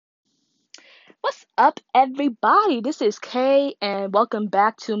Up, everybody? This is Kay, and welcome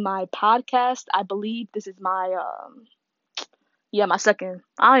back to my podcast. I believe this is my my second.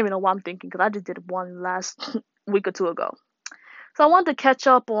 I don't even know what I'm thinking because I just did one last week or two ago. So I wanted to catch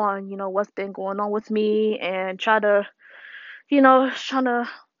up on what's been going on with me and try to trying to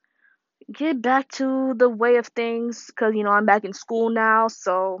get back to the way of things because I'm back in school now,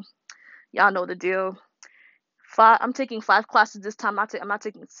 so y'all know the deal. I'm taking 5 classes this time. I'm not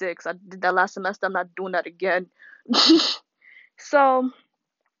taking six. I did that last semester. I'm not doing that again. So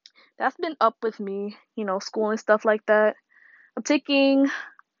that's been up with me, school and stuff like that. I'm taking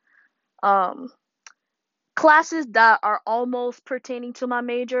um classes that are almost pertaining to my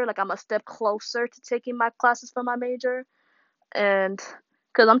major. Like I'm a step closer to taking my classes for my major, and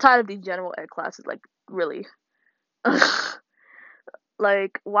because I'm tired of these general ed classes, like really,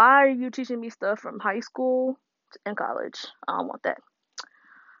 like why are you teaching me stuff from high school and college? I don't want that.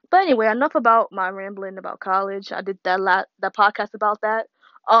 But anyway, enough about my rambling about college. I did that podcast about that.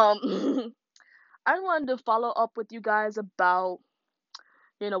 I wanted to follow up with you guys about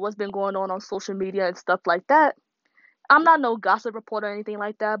what's been going on social media and stuff like that. I'm not no gossip reporter or anything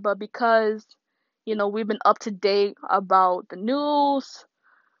like that, but because we've been up to date about the news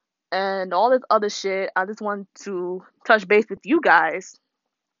and all this other shit, I just want to touch base with you guys.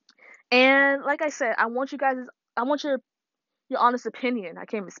 And like I said, I want your honest opinion. I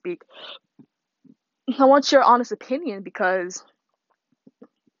can't even speak. I want your honest opinion because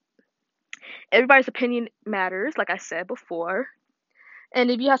everybody's opinion matters, like I said before. And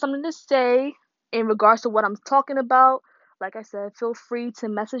if you have something to say in regards to what I'm talking about, like I said, feel free to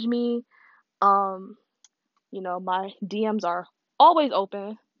message me. Um, my DMs are always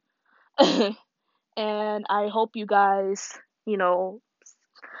open. And I hope you guys, you know,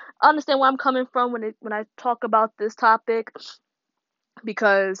 understand where I'm coming from when I talk about this topic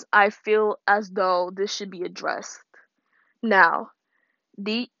because I feel as though this should be addressed. Now,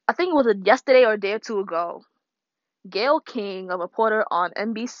 the I think it was yesterday or a day or two ago, Gail King, a reporter on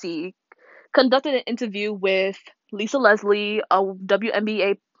NBC, conducted an interview with Lisa Leslie, a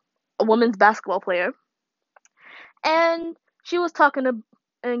WNBA a women's basketball player, and she was talking to,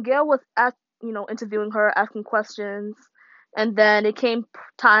 and Gail was interviewing her, asking questions, and then it came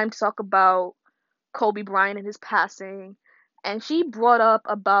time to talk about Kobe Bryant and his passing, and she brought up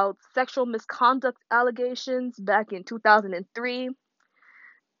about sexual misconduct allegations back in 2003,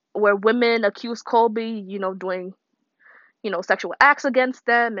 where women accused Kobe, doing sexual acts against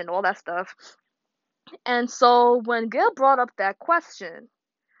them and all that stuff. And so when Gail brought up that question,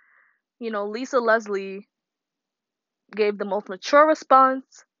 Lisa Leslie gave the most mature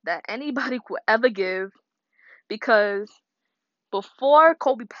response that anybody could ever give because before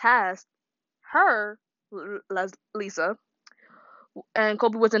Kobe passed, her, Lisa, and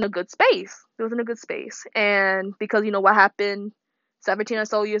Kobe was in a good space. It was in a good space. And because what happened 17 or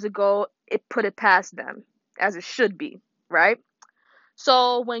so years ago, it put it past them, as it should be, right?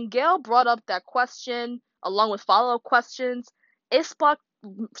 So when Gail brought up that question, along with follow up questions, it sparked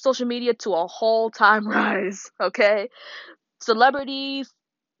social media to a whole time rise, okay? Celebrities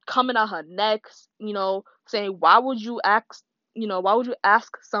coming at her neck, saying, why would you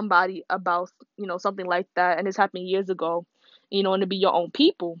ask somebody about, something like that? And this happened years ago, and to be your own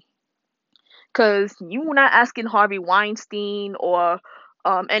people. Because you were not asking Harvey Weinstein or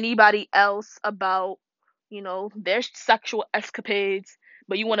anybody else about, their sexual escapades,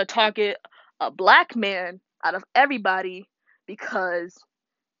 but you want to target a black man out of everybody because,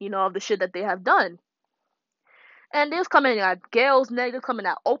 of the shit that they have done. And they're coming at Gail's neck, they're coming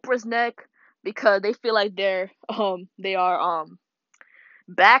at Oprah's neck because they feel like they are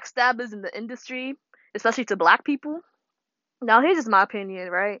backstabbers in the industry, especially to black people. Now here's just my opinion,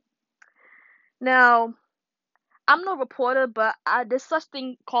 right? Now, I'm no reporter, but there's such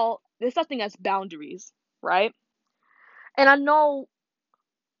thing as boundaries, right? And I know,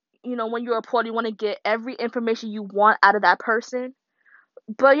 when you're a reporter, you want to get every information you want out of that person,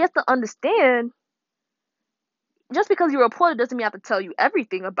 but you have to understand, just because you're a reporter doesn't mean I have to tell you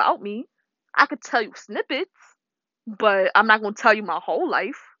everything about me. I could tell you snippets, but I'm not going to tell you my whole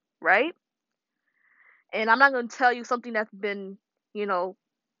life, right? And I'm not going to tell you something that's been, you know,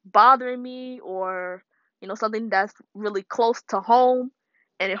 bothering me or, something that's really close to home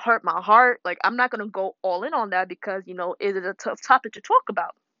and it hurt my heart. Like, I'm not going to go all in on that because, it is a tough topic to talk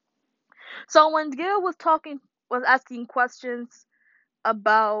about. So when Gail was asking questions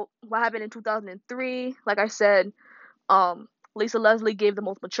about what happened in 2003, like I said, um, Lisa Leslie gave the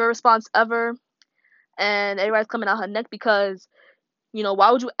most mature response ever. And everybody's coming out her neck because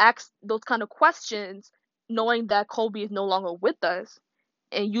why would you ask those kind of questions knowing that Kobe is no longer with us?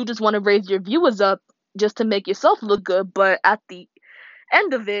 and you just want to raise your viewers up just to make yourself look good, but at the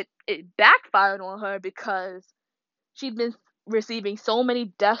end of it, it backfired on her because she's been receiving so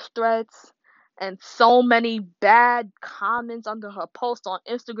many death threats and so many bad comments under her post on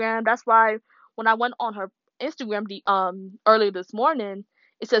Instagram. That's why when I went on her Instagram earlier this morning,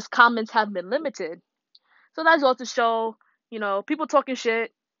 it says comments have been limited. So that's all to show, people talking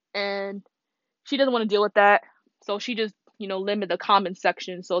shit, and she doesn't want to deal with that. So she just, limit the comment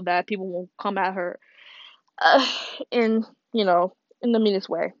section so that people won't come at her uh, in, you know, in the meanest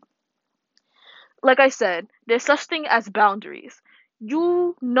way. Like I said, there's such thing as boundaries.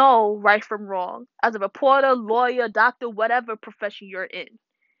 You know right from wrong as a reporter, lawyer, doctor, whatever profession you're in.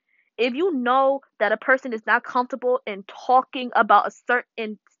 If you know that a person is not comfortable in talking about a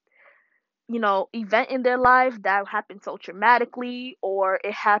certain, event in their life that happened so traumatically, or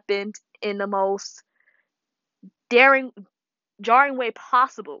it happened in the most daring, jarring way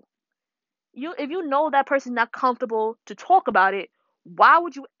possible, if you know that person's not comfortable to talk about it, why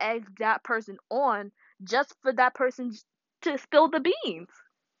would you egg that person on just for that person to spill the beans?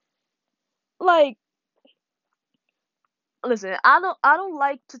 Like, listen, I don't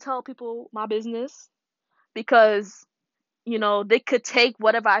like to tell people my business because they could take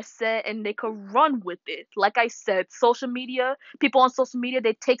whatever I said and they could run with it. Like I said, social media, people on social media,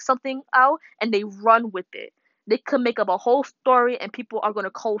 they take something out and they run with it. They could make up a whole story and people are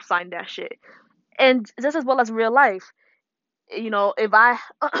gonna co-sign that shit. And just as well as real life, if I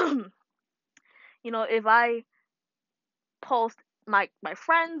if I post my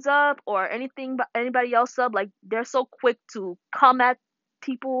friends up or anything but anybody else up, like they're so quick to come at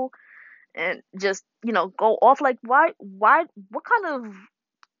people and just go off. Like, why what kind of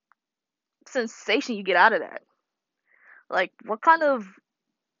sensation you get out of that? Like, what kind of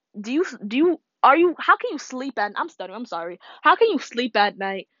do you are you how can you sleep at I'm stuttering, I'm sorry, how can you sleep at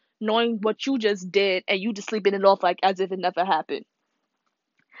night knowing what you just did and you just sleeping it off like as if it never happened?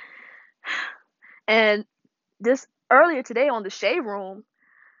 And this earlier today on the Shade Room,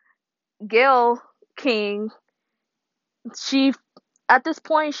 Gail King, she at this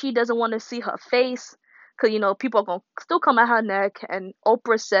point she doesn't want to see her face because people are gonna still come at her neck. And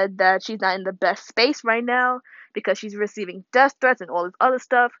Oprah said that she's not in the best space right now because she's receiving death threats and all this other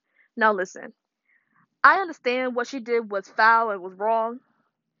stuff. Now listen, I understand what she did was foul and was wrong,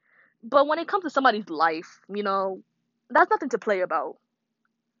 but when it comes to somebody's life, that's nothing to play about.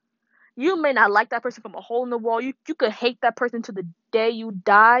 You may not like that person from a hole in the wall. You could hate that person to the day you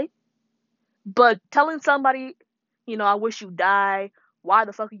die. But telling somebody, I wish you die, why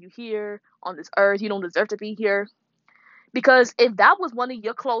the fuck are you here on this earth? You don't deserve to be here. Because if that was one of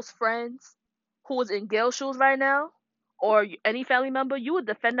your close friends who was in Gail's shoes right now, or any family member, you would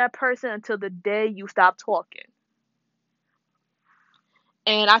defend that person until the day you stop talking.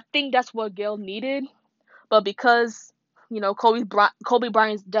 And I think that's what Gail needed. But because, Kobe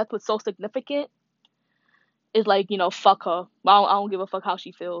Bryant's death was so significant, it's like, fuck her. I don't give a fuck how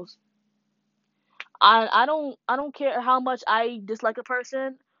she feels. I don't care how much I dislike a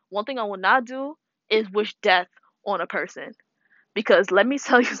person. One thing I will not do is wish death on a person. Because let me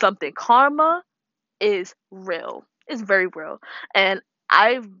tell you something, karma is real. It's very real. And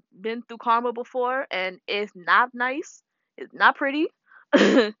I've been through karma before and it's not nice. It's not pretty.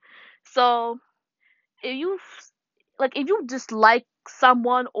 So if you if you dislike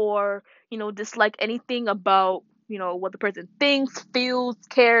someone or, dislike anything about, what the person thinks, feels,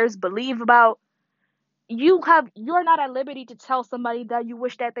 cares, believe about, you're not at liberty to tell somebody that you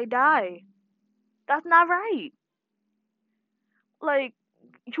wish that they die. That's not right. Like,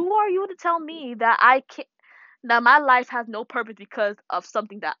 who are you to tell me that I can that my life has no purpose because of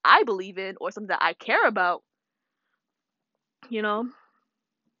something that I believe in or something that I care about, you know?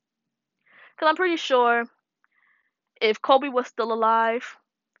 Cuz I'm pretty sure if Kobe was still alive,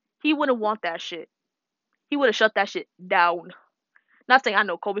 he wouldn't want that shit. He would have shut that shit down. Not saying I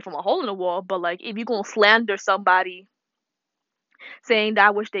know Kobe from a hole in the wall, but like if you going to slander somebody saying that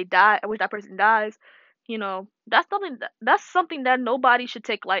I wish they die, I wish that person dies, that's something that nobody should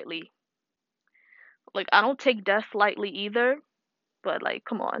take lightly. Like, I don't take death lightly either, but like,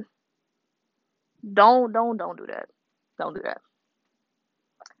 come on, don't do that. Don't do that.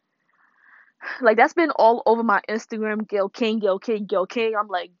 Like, that's been all over my Instagram. Gail King, Gail King, Gail King. I'm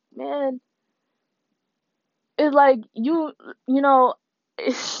like, man, it's like you know,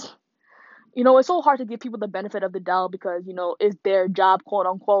 it's it's so hard to give people the benefit of the doubt because it's their job, quote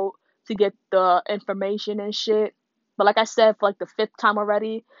unquote, to get the information and shit. But like I said, for like the fifth time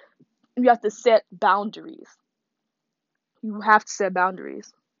already, you have to set boundaries. You have to set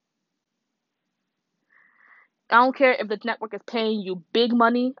boundaries. I don't care if the network is paying you big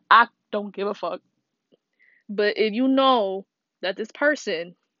money. I don't give a fuck. But if you know that this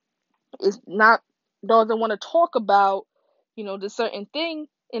person is not doesn't want to talk about, this certain thing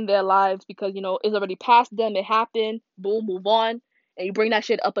in their lives because it's already past them, it happened, boom, move on, and you bring that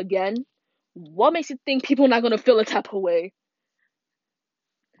shit up again, what makes you think people are not gonna feel a type of way?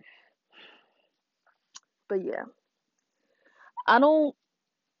 But yeah, I don't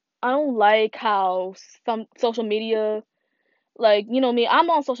I don't like how some social media, like, me, I'm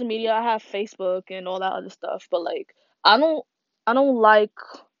on social media, I have Facebook and all that other stuff, but like I don't I don't like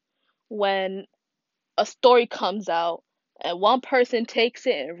when a story comes out and one person takes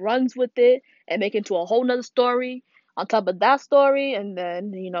it and runs with it and make it into a whole nother story on top of that story, and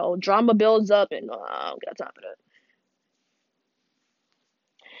then drama builds up, and I don't got time for that.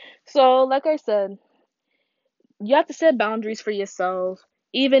 So like I said, you have to set boundaries for yourself,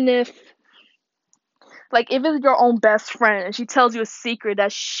 even if, like, if it's your own best friend and she tells you a secret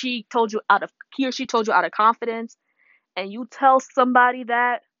that he or she told you out of confidence, and you tell somebody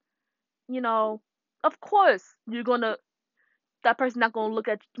that, you know of course you're gonna that person not gonna look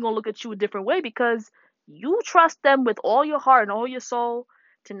at you a different way, because you trust them with all your heart and all your soul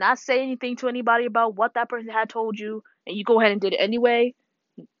to not say anything to anybody about what that person had told you, and you go ahead and did it anyway.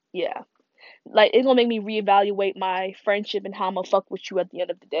 Yeah, like, it's gonna make me reevaluate my friendship and how I'm gonna fuck with you at the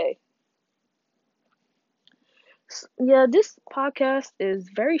end of the day. Yeah, this podcast is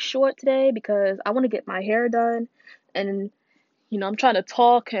very short today because I want to get my hair done, and I'm trying to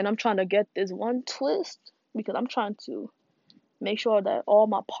talk and I'm trying to get this one twist because I'm trying to make sure that all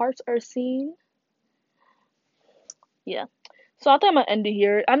my parts are seen. Yeah. So I think I'm gonna end it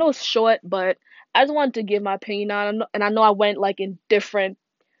here. I know it's short, but I just wanted to give my opinion on it, and I know I went like in different,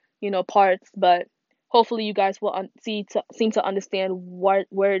 parts, but hopefully you guys will seem to understand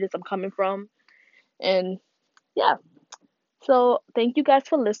where it is I'm coming from, and yeah. So thank you guys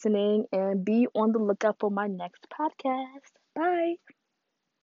for listening, and be on the lookout for my next podcast. Bye.